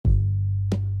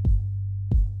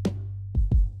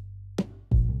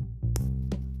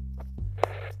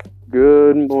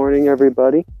Good morning,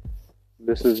 everybody.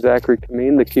 This is Zachary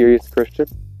Kameen, the Curious Christian,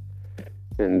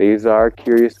 and these are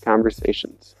Curious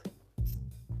Conversations.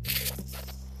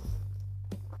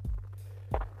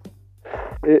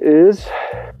 It is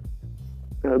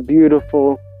a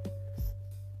beautiful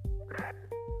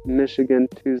Michigan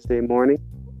Tuesday morning.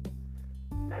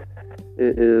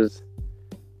 It is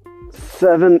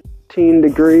 17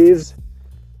 degrees.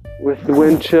 With the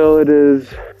wind chill, it is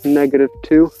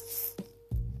 -2.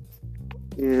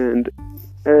 And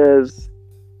as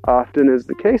often is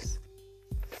the case,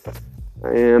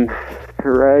 I am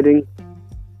riding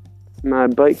my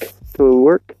bike to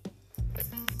work.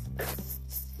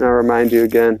 I'll remind you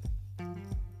again,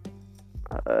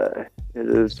 it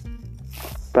is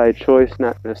by choice,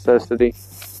 not necessity.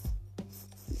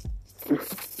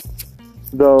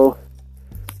 Though,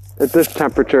 at this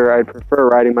temperature, I'd prefer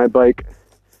riding my bike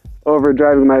over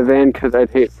driving my van because I'd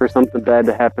hate for something bad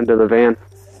to happen to the van.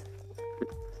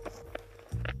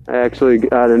 I actually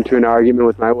got into an argument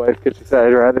with my wife because she said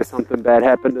I'd rather something bad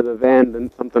happen to the van than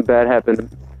something bad happen to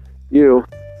you.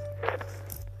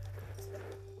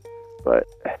 But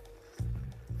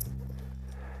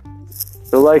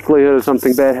the likelihood of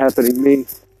something bad happening to me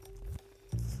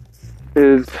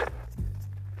is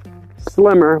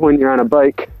slimmer when you're on a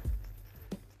bike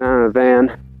than on a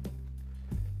van.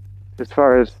 As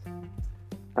far as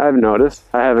I've noticed,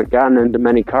 I haven't gotten into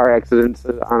many car accidents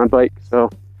on a bike,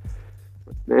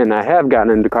 and I have gotten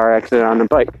into car accident on a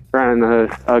bike, or on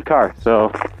a car,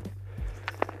 so,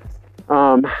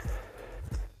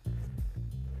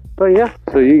 but yeah,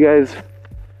 so you guys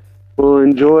will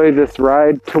enjoy this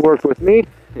ride to work with me,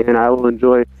 and I will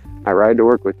enjoy my ride to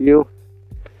work with you.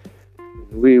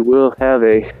 We will have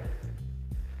a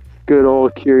good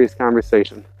old curious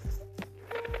conversation.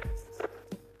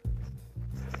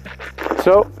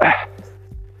 So, I'm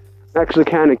actually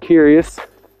kind of curious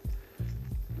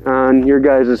on your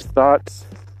guys' thoughts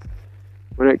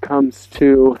when it comes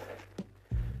to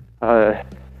the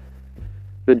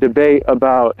debate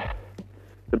about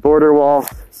the border wall,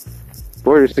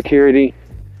 border security,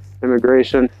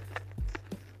 immigration,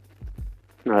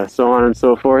 so on and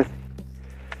so forth.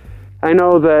 I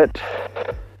know that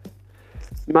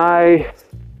my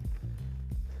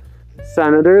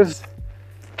senators,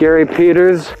 Gary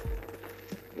Peters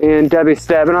and Debbie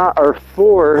Stabenow, are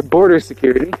for border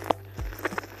security.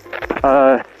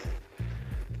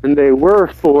 And they were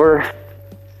for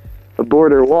a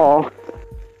border wall.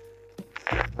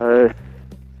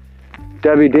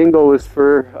 Debbie Dingle was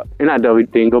for, not Debbie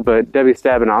Dingle, but Debbie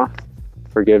Stabenow,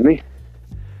 forgive me.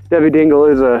 Debbie Dingle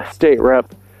is a state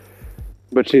rep,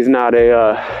 but she's not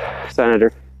a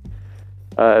senator.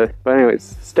 But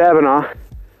anyways, Stabenow,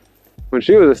 when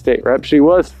she was a state rep, she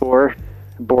was for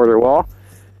a border wall.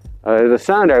 As a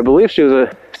senator, I believe she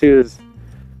was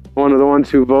one of the ones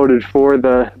who voted for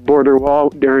the border wall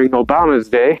during Obama's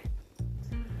day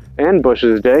and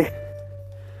Bush's day.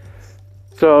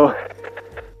 So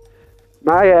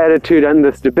my attitude on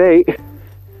this debate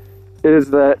is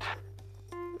that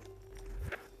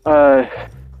I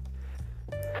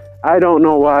don't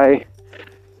know why,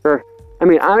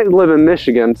 I live in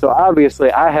Michigan, so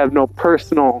obviously I have no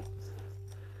personal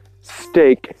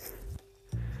stake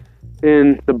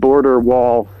in the border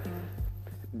wall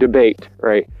debate,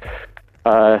 right?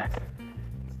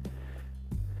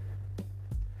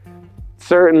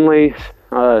 Certainly,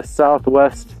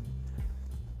 Southwest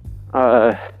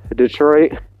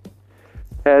Detroit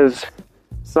has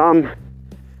some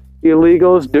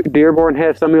illegals. Dearborn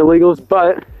has some illegals,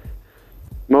 but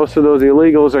most of those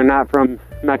illegals are not from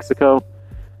Mexico.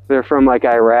 They're from like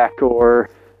Iraq or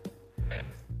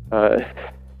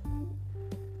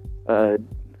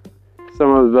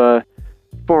some of the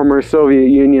former Soviet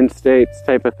Union states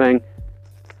type of thing.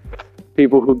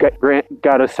 People who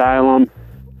got asylum,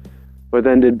 but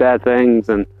then did bad things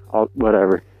and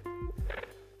whatever.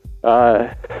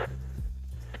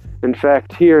 In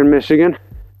fact, here in Michigan,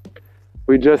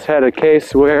 we just had a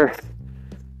case where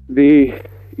the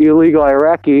illegal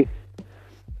Iraqi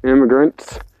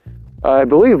immigrants, I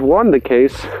believe, won the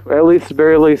case. At least,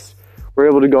 very least, were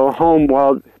able to go home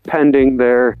while pending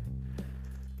their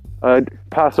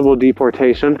possible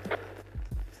deportation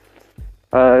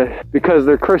because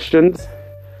they're Christians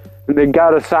and they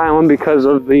got asylum because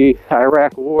of the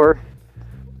Iraq War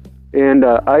and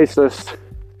ISIS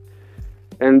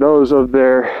and those of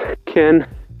their kin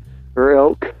or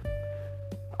ilk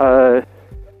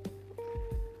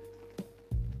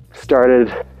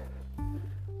started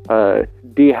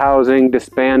dehousing,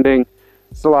 disbanding,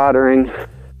 slaughtering,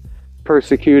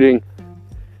 persecuting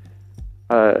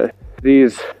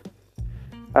these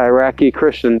Iraqi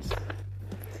Christians.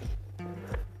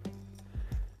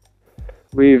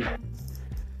 And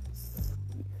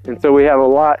so we have a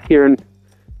lot here in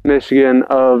Michigan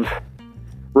of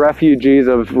refugees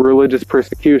of religious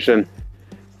persecution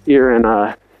here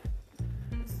in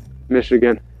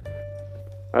Michigan.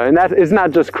 And that is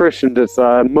not just Christians, it's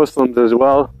Muslims as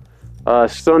well.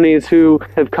 Sunnis who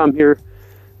have come here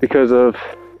because of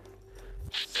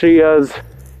Shias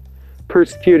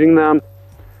persecuting them.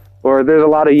 Or there's a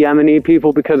lot of Yemeni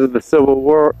people because of the civil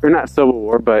war, or not civil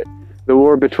war, but the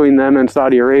war between them and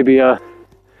Saudi Arabia.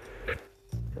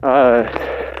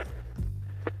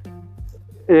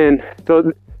 And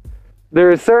so there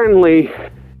is certainly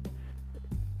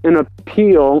an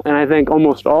appeal, and I think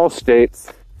almost all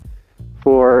states,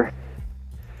 for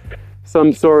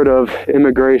some sort of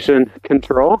immigration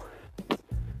control.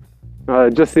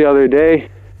 Just the other day,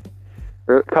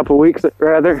 or a couple weeks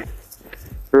rather,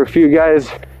 there were a few guys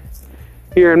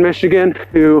here in Michigan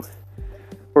who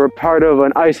were part of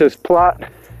an ISIS plot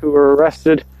who were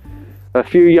arrested. A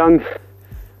few young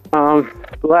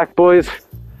black boys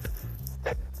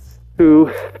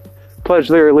who pledged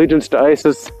their allegiance to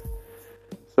ISIS.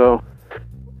 So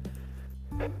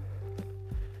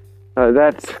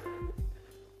that's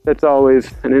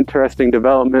always an interesting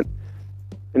development.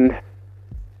 And I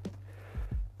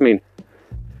mean,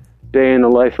 day in the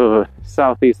life of a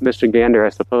Southeast Michigander, I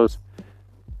suppose.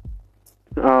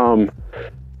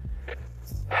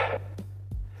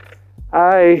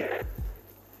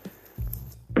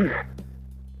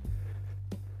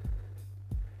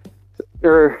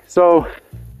 So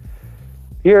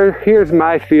here's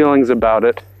my feelings about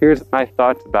it. Here's my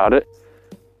thoughts about it.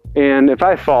 And if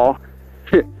I fall,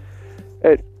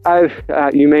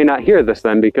 you may not hear this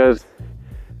then, because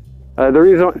the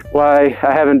reason why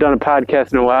I haven't done a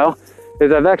podcast in a while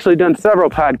is I've actually done several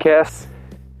podcasts,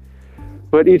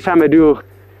 but each time I do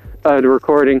the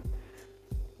recording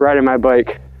riding my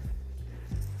bike,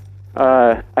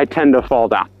 I tend to fall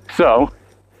down. So,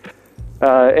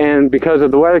 and because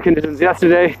of the weather conditions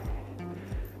yesterday,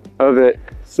 of it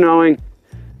snowing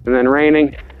and then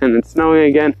raining and then snowing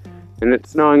again, and it's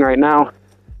snowing right now,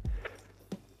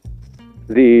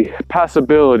 the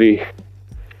possibility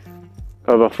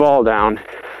of a fall down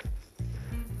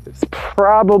is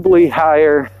probably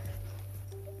higher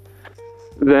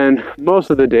than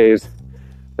most of the days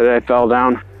that I fell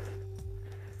down.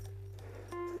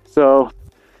 So,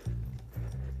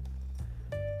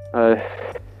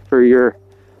 for your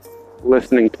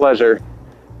listening pleasure,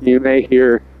 you may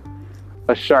hear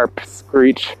a sharp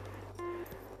screech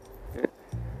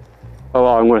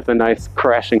along with a nice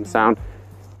crashing sound.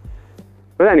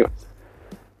 But anyways,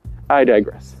 I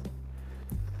digress.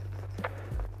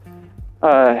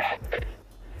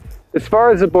 As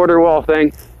far as the border wall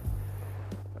thing,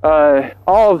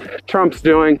 all Trump's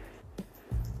doing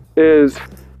is,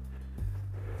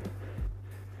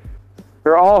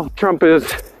 or all Trump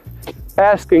is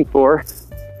asking for,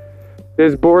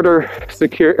 is border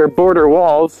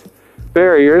walls,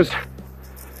 barriers,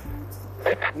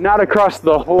 not across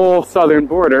the whole southern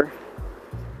border.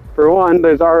 For one,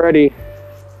 there's already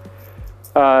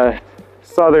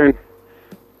southern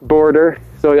border,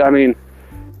 so I mean,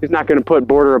 he's not going to put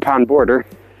border upon border.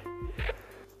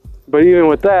 But even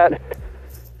with that,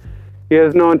 he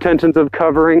has no intentions of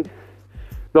covering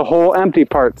the whole empty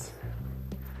parts.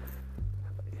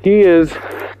 He is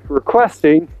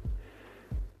requesting,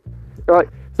 so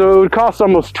it would cost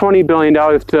almost $20 billion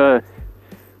to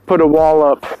put a wall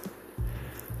up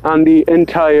on the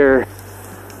entire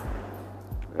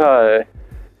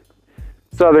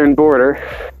southern border,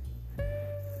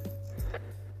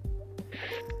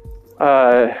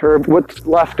 or what's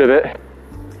left of it.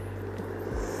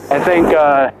 I think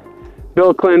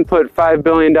Bill Clinton put $5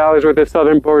 billion worth of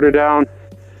southern border down.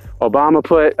 Obama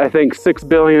put, I think, $6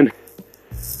 billion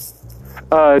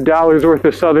dollars worth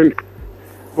of southern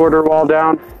border wall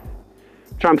down.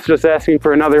 Trump's just asking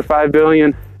for another $5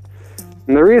 billion.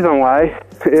 And the reason why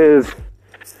is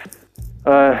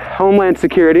Homeland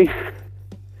Security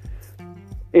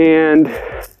and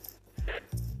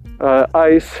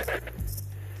ICE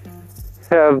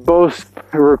have both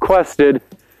requested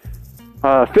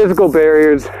physical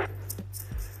barriers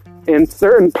in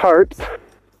certain parts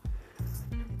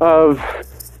of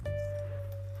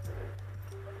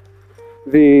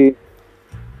the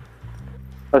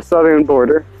southern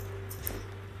border.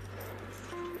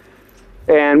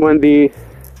 And when the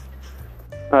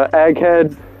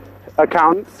Egghead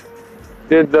accountants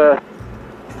did the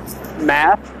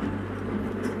math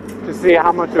to see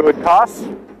how much it would cost,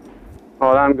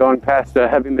 well, I'm going past a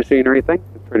heavy machinery thing.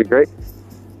 It's pretty great.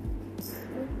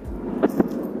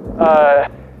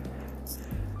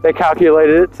 They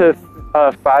calculated it to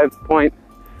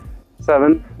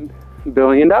 $5.7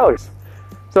 billion.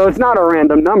 So it's not a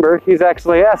random number. He's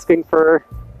actually asking for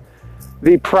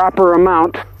the proper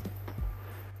amount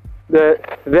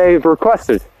that they've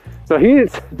requested. So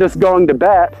he's just going to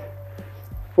bat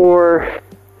for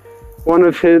one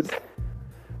of his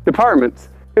departments.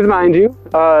 Because mind you,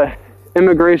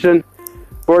 immigration,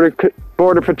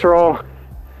 border patrol,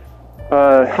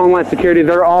 Homeland Security,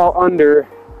 they're all under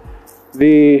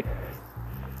the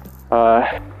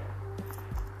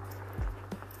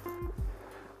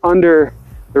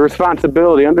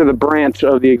responsibility, under the branch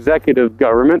of the executive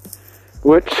government,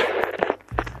 which,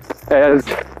 as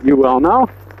you well know,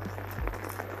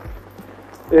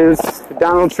 is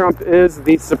Donald Trump is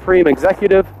the supreme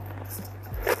executive.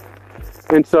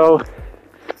 And so,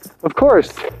 of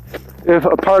course, if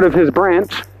a part of his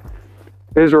branch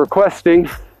is requesting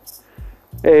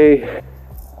a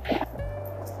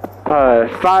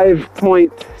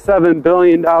 $5.7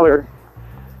 billion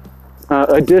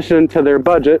addition to their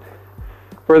budget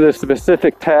for the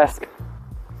specific task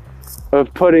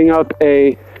of putting up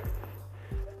a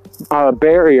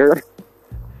barrier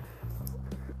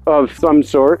of some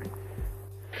sort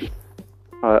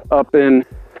up in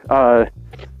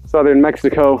southern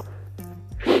Mexico,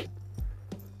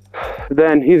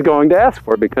 then he's going to ask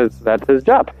for it because that's his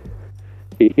job.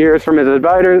 He hears from his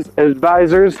advisors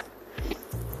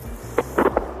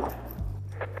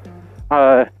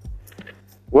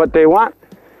what they want,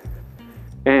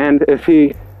 and if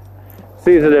he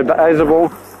sees it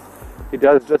advisable, he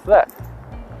does just that.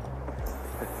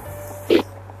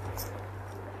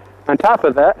 On top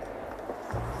of that,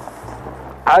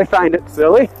 I find it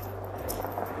silly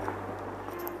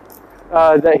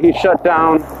that he shut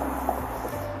down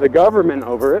the government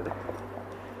over it.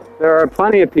 There are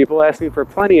plenty of people asking for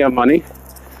plenty of money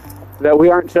that we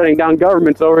aren't shutting down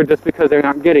governments over just because they're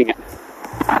not getting it.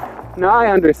 Now,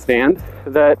 I understand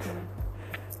that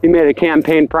he made a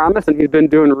campaign promise and he's been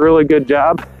doing a really good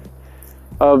job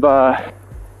of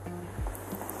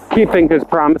keeping his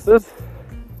promises.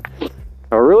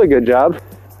 A really good job.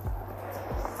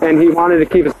 And he wanted to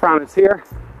keep his promise here.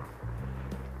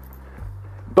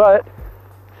 But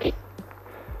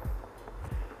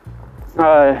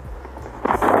I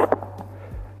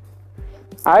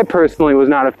personally was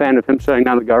not a fan of him shutting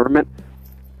down the government.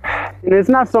 And it's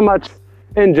not so much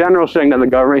in general shutting down the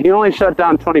government. He only shut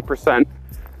down 20%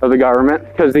 of the government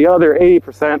because the other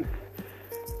 80%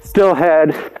 still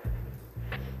had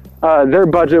their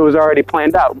budget was already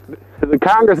planned out. The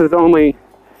Congress is only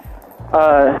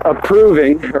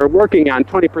approving or working on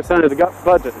 20% of the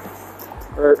budget.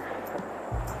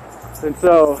 And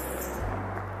so,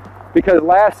 because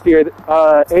last year,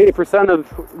 80% of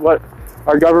what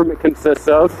our government consists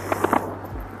of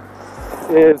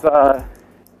is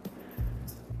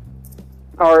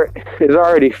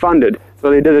already funded. So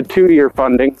they did a 2-year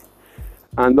funding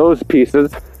on those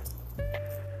pieces.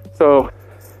 So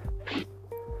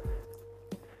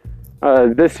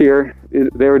this year,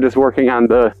 they were just working on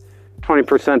the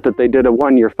 20% that they did a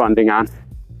 1-year funding on.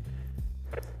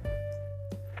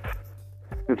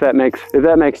 If that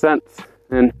makes sense,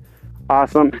 and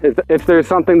awesome. If there's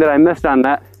something that I missed on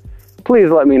that, please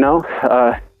let me know.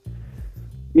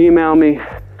 Email me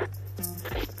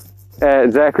at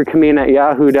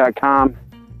zacharykameen@yahoo.com,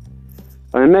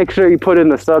 and make sure you put in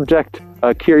the subject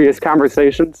 "Curious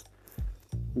Conversations,"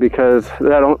 because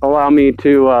that'll allow me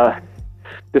to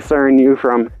discern you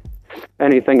from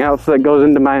anything else that goes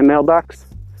into my mailbox.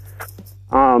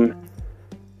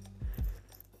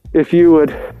 If you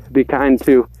would be kind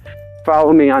to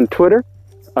follow me on Twitter,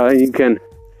 you can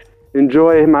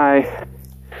enjoy my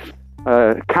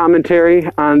commentary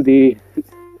on the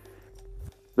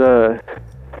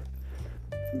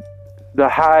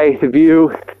high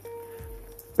view,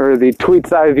 or the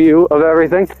tweet's eye view of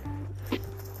everything.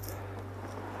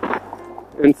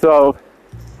 And so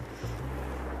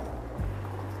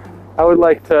I would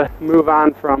like to move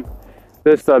on from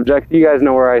this subject. You guys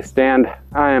know where I stand.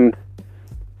 I am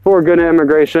for good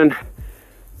immigration.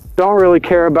 Don't really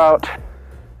care about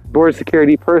border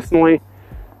security personally,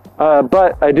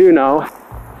 but I do know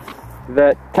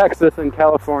that Texas and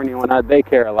California, they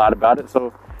care a lot about it.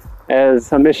 So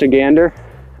as a Michigander,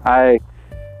 I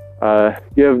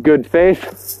give good faith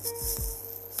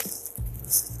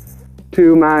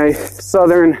to my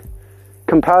southern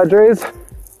compadres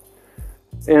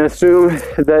and assume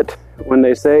that when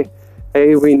they say,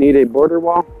 hey, we need a border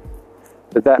wall,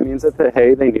 that means that,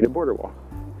 hey, they need a border wall.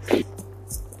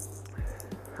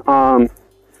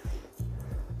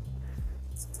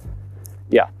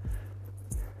 Yeah.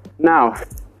 Now,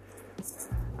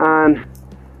 on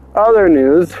other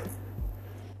news,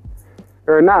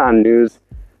 or not on news,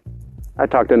 I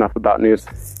talked enough about news.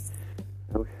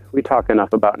 we talk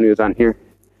enough about news on here.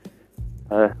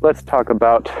 Let's talk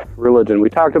about religion. We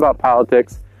talked about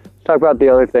politics. Let's talk about the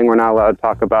other thing we're not allowed to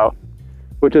talk about,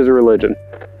 which is religion.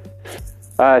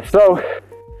 So,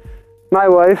 my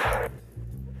wife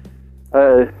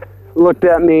looked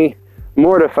at me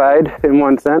mortified, in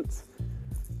one sense,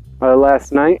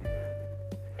 last night,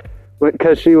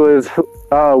 because she was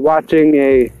watching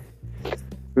a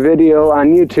video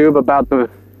on YouTube about the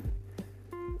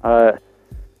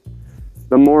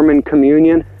Mormon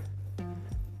communion.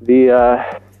 They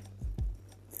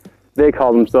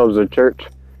call themselves a church.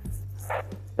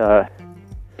 I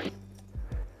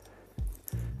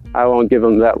won't give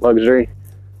them that luxury,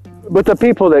 but the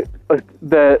people that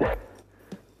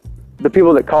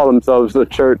call themselves the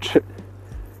church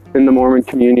in the Mormon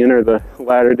communion are the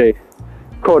Latter-day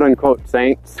quote-unquote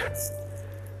saints.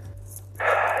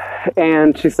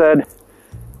 And she said,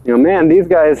 man, these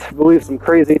guys believe some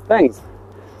crazy things.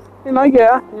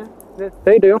 Yeah,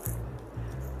 they do.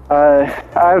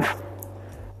 I've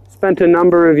spent a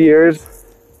number of years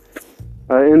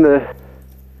in the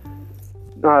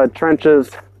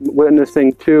trenches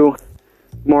witnessing to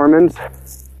Mormons,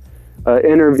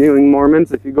 interviewing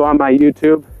Mormons. If you go on my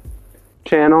YouTube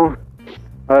channel,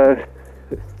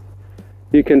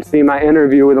 you can see my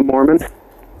interview with a Mormon,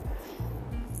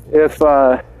 if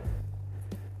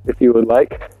you would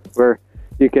like, where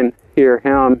you can hear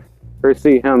him or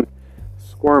see him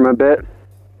squirm a bit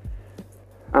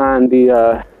on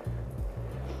the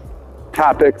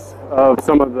topics of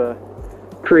some of the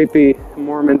creepy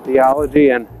Mormon theology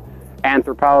and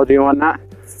anthropology and whatnot.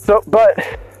 So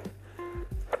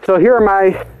here are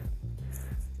my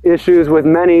issues with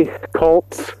many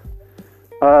cults,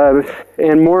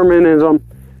 and Mormonism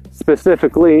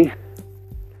specifically,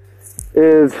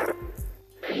 is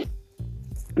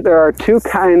there are two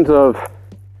kinds of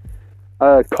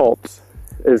cults,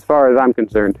 as far as I'm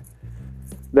concerned.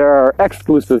 There are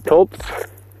exclusive cults,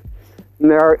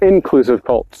 and there are inclusive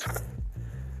cults.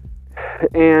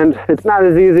 And it's not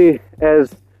as easy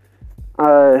as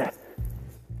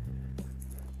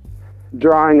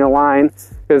drawing a line,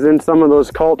 because in some of those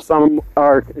cults, some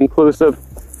are inclusive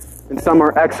and some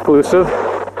are exclusive.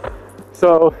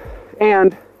 So,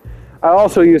 and I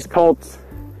also use cults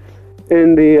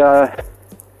in the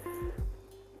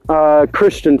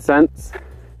Christian sense,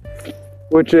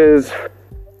 which is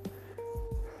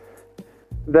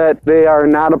that they are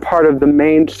not a part of the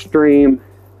mainstream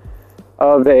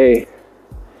of a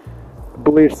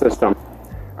belief system.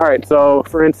 All right, so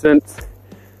for instance,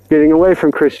 getting away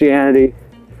from Christianity,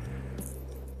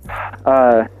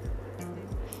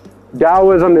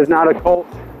 Taoism is not a cult.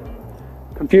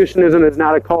 Confucianism is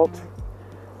not a cult.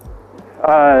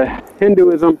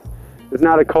 Hinduism is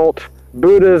not a cult.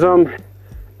 Buddhism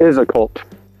is a cult.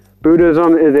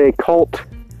 Buddhism is a cult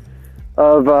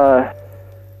of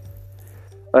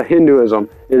Hinduism.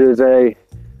 It is a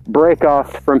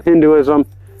break-off from Hinduism,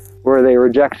 where they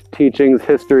reject teachings,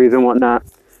 histories, and whatnot,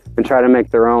 and try to make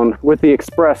their own, with the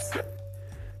express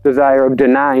desire of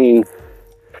denying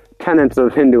tenets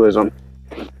of Hinduism.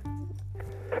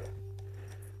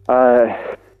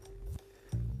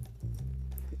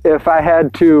 If I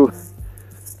had to,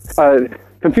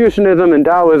 Confucianism and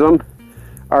Taoism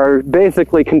are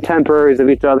basically contemporaries of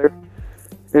each other,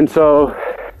 and so,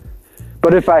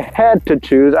 but if I had to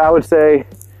choose, I would say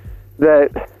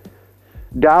that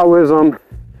Taoism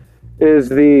is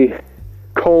the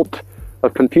cult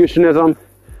of Confucianism,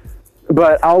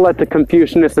 but I'll let the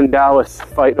Confucianists and Taoists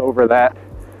fight over that,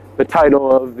 the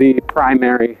title of the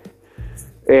primary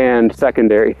and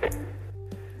secondary.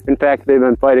 In fact, they've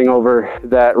been fighting over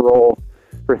that role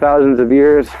for thousands of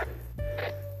years,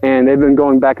 and they've been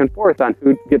going back and forth on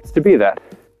who gets to be that.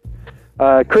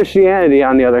 Christianity,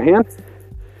 on the other hand,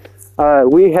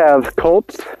 we have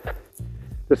cults,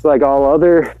 just like all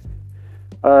other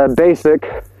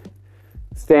basic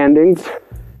standings,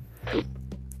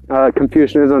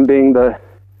 Confucianism being the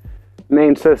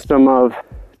main system of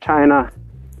China,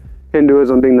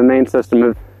 Hinduism being the main system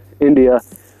of India.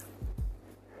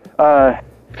 A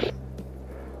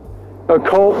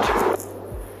cult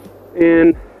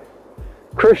in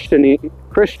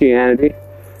Christianity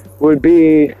would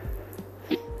be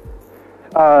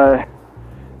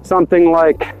something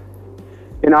like,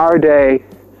 in our day,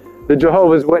 the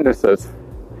Jehovah's Witnesses,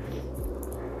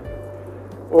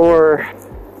 or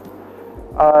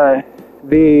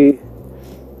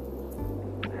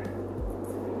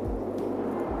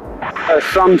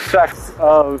some sects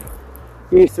of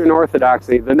Eastern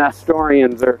Orthodoxy, the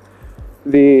Nestorians or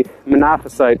the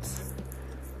Monophysites.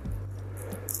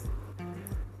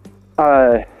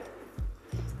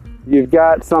 You've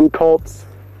got some cults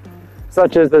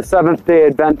such as the Seventh-day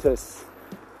Adventists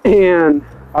and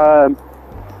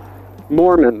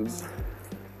Mormons.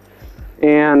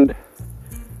 And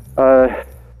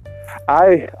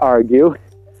I argue,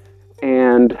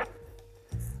 and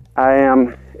I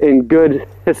am in good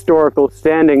historical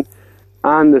standing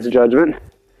on this judgment,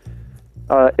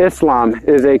 Islam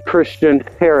is a Christian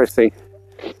heresy.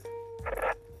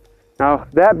 Now,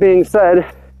 that being said,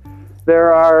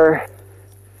 there are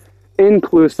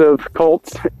inclusive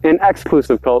cults and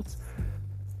exclusive cults.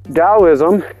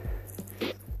 Taoism,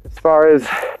 as far as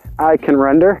I can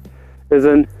render, is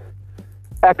an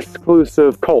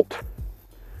exclusive cult,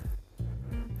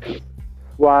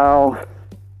 while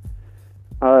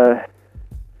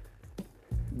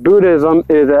Buddhism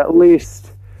is at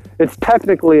least, it's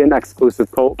technically an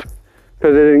exclusive cult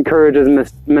because it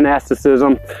encourages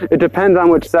monasticism. It depends on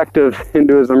which sect of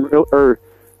Hinduism or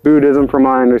Buddhism, from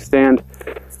what I understand.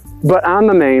 But on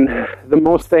the main, the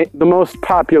most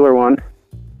popular one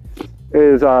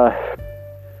is the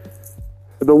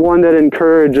one that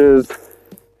encourages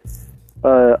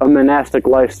a monastic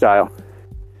lifestyle.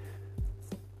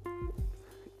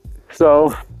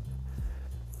 So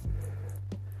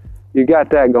you got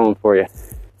that going for you.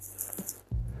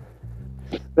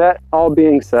 That all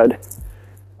being said,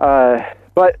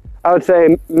 but I would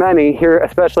say many here,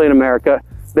 especially in America,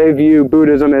 they view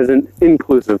Buddhism as an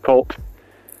inclusive cult.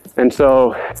 And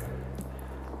so,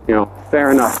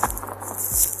 fair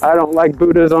enough. I don't like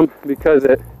Buddhism because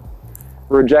it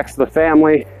rejects the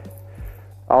family.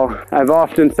 I've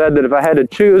often said that if I had to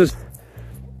choose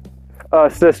a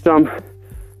system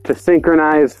to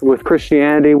synchronize with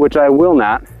Christianity, which I will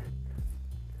not,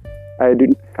 I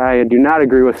do not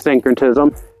agree with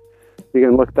syncretism. You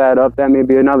can look that up. That may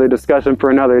be another discussion for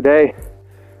another day.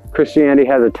 Christianity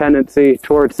has a tendency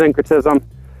towards syncretism.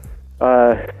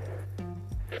 And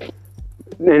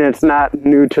it's not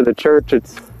new to the church.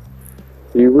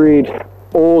 You read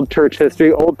old church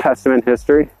history, Old Testament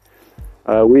history.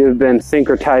 We have been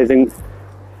syncretizing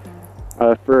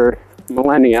for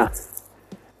millennia,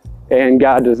 and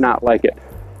God does not like it.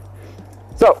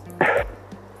 So,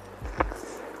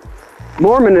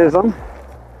 Mormonism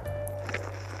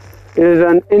is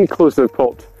an inclusive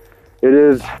cult. It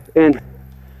is, and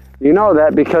you know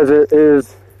that because it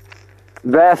is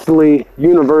vastly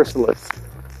universalist.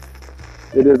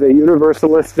 It is a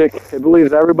universalistic, it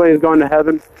believes everybody's going to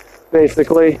heaven,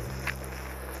 basically.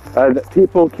 That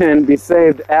people can be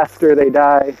saved after they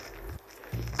die,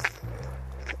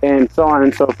 and so on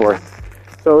and so forth.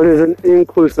 So it is an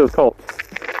inclusive cult.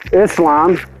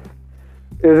 Islam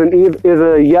is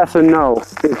a yes and no.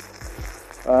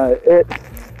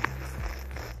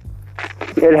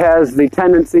 It has the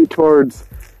tendency towards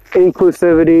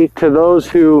inclusivity to those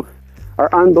who are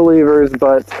unbelievers,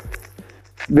 but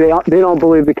they don't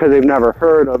believe because they've never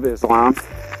heard of Islam.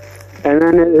 And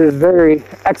then it is very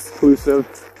exclusive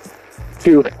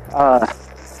to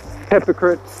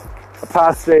hypocrites,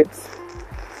 apostates,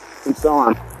 and so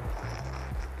on.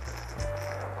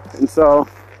 And so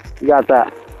you got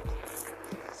that.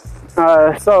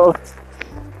 So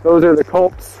those are the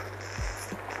cults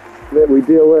that we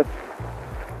deal with.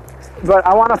 But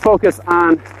I want to focus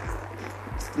on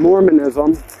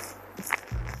Mormonism.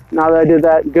 Now that I did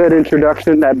that good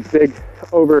introduction, that big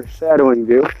overshadowing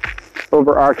view,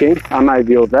 overarching on my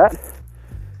view of that.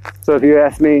 So if you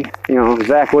ask me,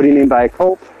 Zach, what do you mean by a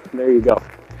cult? There you go.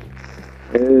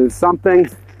 It is something,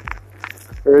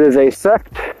 or it is a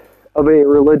sect of a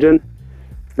religion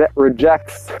that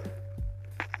rejects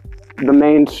the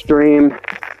mainstream,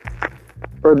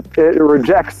 or it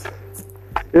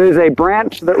is a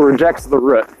branch that rejects the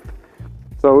root.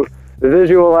 So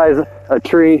visualize a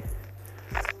tree.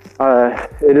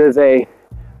 It is a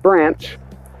branch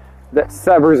that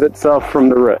severs itself from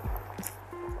the root.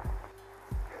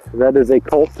 That is a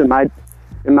cult in my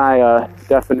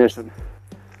definition.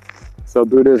 So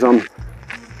Buddhism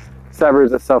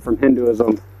severs itself from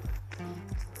Hinduism.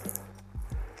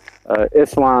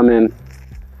 Islam and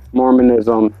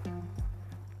Mormonism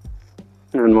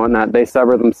and whatnot, they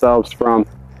sever themselves from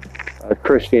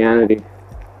Christianity.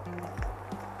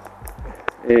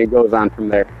 And it goes on from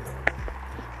there.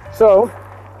 So,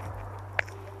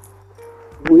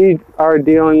 we are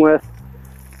dealing with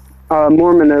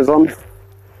Mormonism.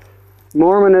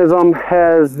 Mormonism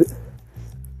has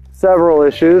several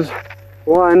issues.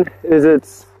 One is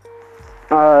its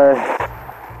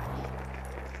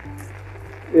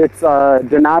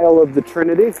denial of the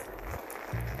Trinity.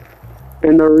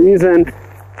 And the reason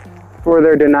for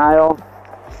their denial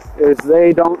is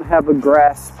they don't have a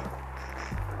grasp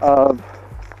of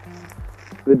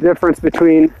the difference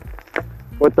between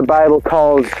what the Bible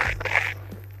calls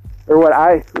or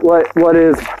what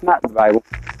is not the Bible,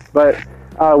 but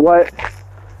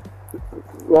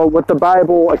what the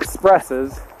Bible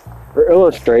expresses or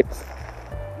illustrates,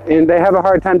 and they have a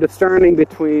hard time discerning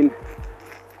between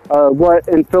what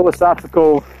in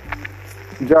philosophical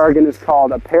jargon is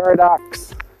called a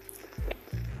paradox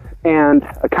and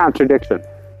a contradiction.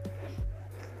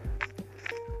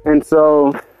 And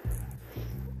so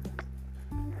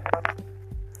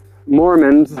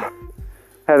Mormons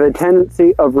have a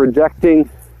tendency of rejecting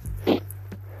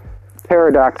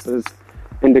paradoxes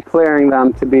and declaring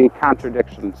them to be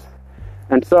contradictions.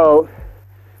 And so,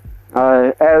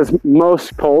 as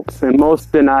most cults and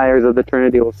most deniers of the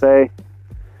Trinity will say,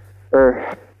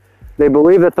 or they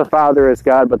believe that the Father is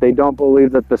God, but they don't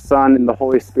believe that the Son and the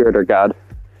Holy Spirit are God.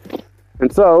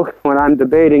 And so, when I'm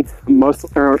debating a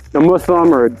Muslim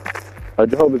or a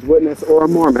Jehovah's Witness or a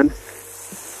Mormon,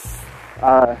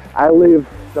 I leave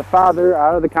the Father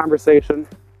out of the conversation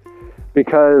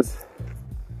because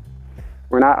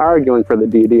we're not arguing for the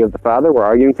deity of the Father, we're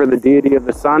arguing for the deity of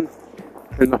the Son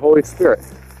and the Holy Spirit.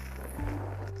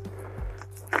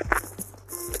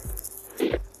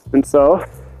 And so,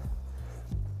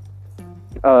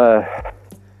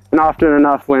 and often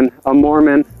enough when a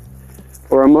Mormon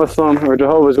or a Muslim or a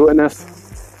Jehovah's Witness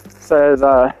says,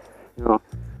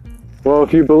 well,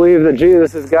 if you believe that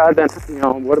Jesus is God, then,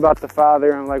 what about the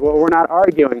Father? And I'm like, well, we're not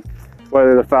arguing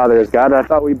whether the Father is God. I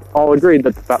thought we all agreed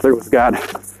that the Father was God.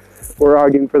 We're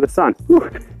arguing for the Son. Whew.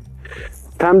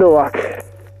 Time to walk.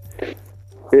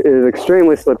 It is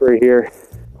extremely slippery here.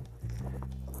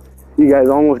 You guys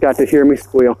almost got to hear me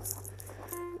squeal,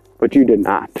 but you did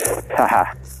not.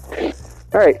 Haha.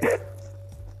 All right.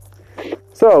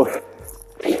 So,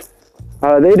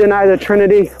 they deny the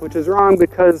Trinity, which is wrong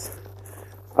because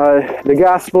the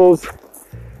Gospels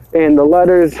and the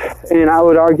letters, and I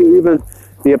would argue even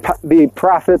the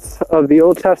prophets of the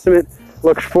Old Testament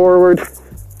looked forward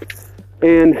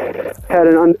and had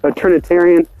a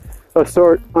Trinitarian of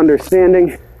sort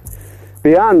understanding.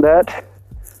 Beyond that,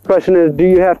 the question is, do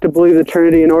you have to believe the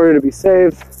Trinity in order to be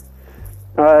saved?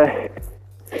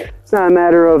 It's not a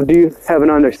matter of do you have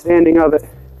an understanding of it.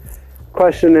 The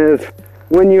question is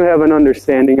when you have an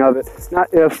understanding of it,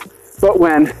 not if, but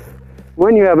when.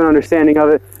 When you have an understanding of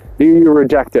it, do you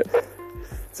reject it?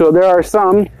 So there are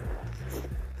some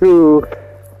who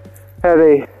have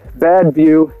a bad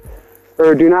view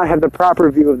or do not have the proper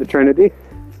view of the Trinity,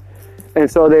 and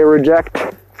so they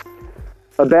reject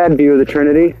a bad view of the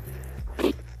Trinity,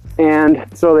 and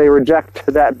so they reject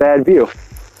that bad view.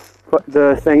 But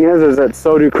the thing is that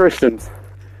so do Christians.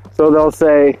 So they'll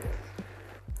say,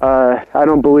 I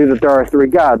don't believe that there are three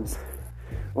gods.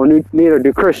 Well, neither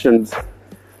do Christians.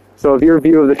 So if your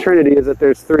view of the Trinity is that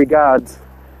there's three gods,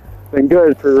 then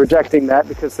good for rejecting that,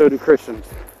 because so do Christians.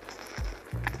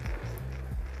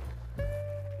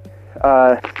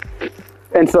 And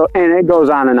it goes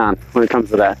on and on when it comes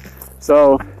to that.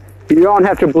 So you don't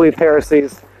have to believe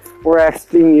heresies. We're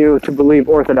asking you to believe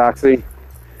orthodoxy.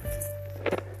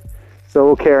 So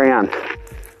we'll carry on.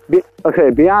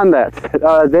 Beyond that,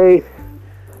 they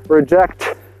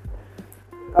reject,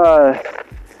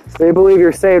 they believe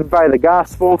you're saved by the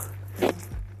gospel.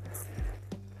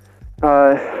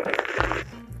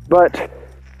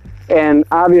 And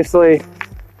obviously,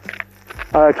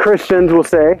 Christians will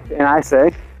say, and I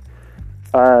say,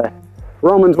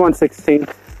 Romans 1:16,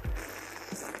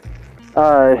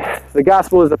 the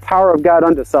gospel is the power of God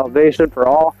unto salvation for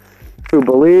all who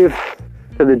believe,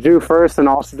 to the Jew first and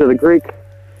also to the Greek.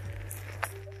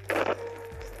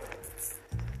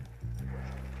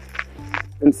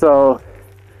 And so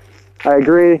I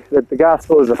agree that the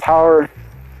gospel is the power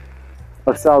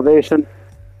of salvation,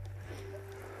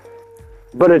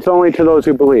 but it's only to those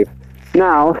who believe.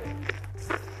 Now,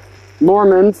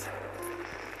 Mormons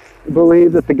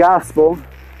believe that the gospel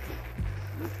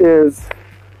is,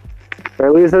 or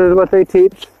at least this is what they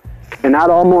teach, and not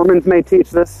all Mormons may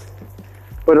teach this,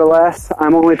 but alas,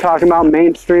 I'm only talking about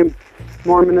mainstream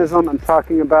Mormonism. I'm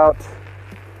talking about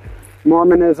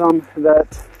Mormonism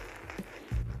that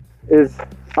is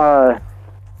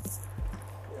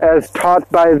as taught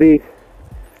by the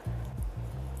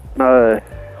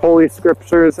Holy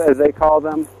Scriptures, as they call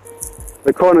them,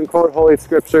 the quote-unquote Holy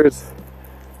Scriptures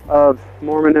of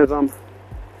Mormonism,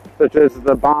 such as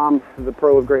the BOM, the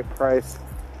Pearl of Great Price,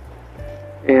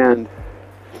 and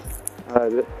I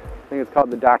think it's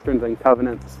called the Doctrines and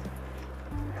Covenants.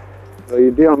 So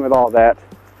you're dealing with all that,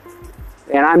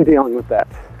 and I'm dealing with that.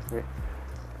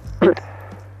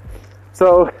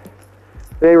 So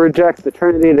they reject the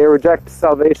Trinity, they reject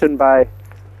salvation by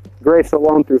grace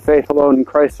alone, through faith alone, in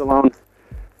Christ alone,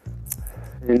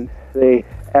 and they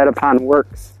add upon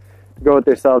works go with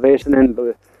their salvation in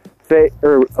the faith,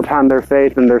 or upon their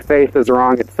faith, and their faith is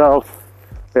wrong itself.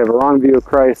 They have a wrong view of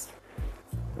Christ.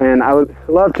 And I would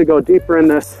love to go deeper in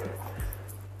this,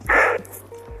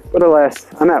 but alas,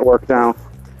 I'm at work now,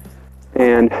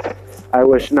 and I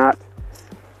wish not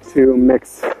to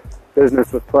mix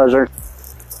business with pleasure.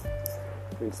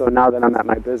 And so now that I'm at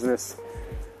my business,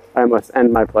 I must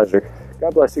end my pleasure.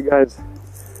 God bless you guys.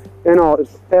 And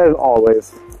as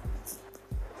always,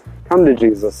 come to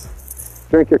Jesus.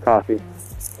 Drink your coffee.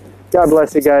 God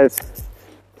bless you guys.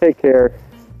 Take care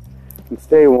and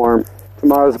stay warm.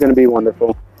 Tomorrow's going to be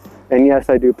wonderful. And yes,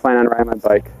 I do plan on riding my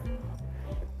bike.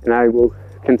 And I will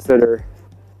consider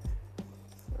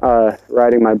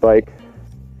riding my bike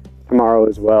tomorrow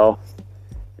as well.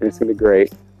 And it's going to be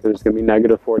great because it's going to be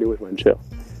 -40 with wind chill.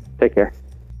 Take care.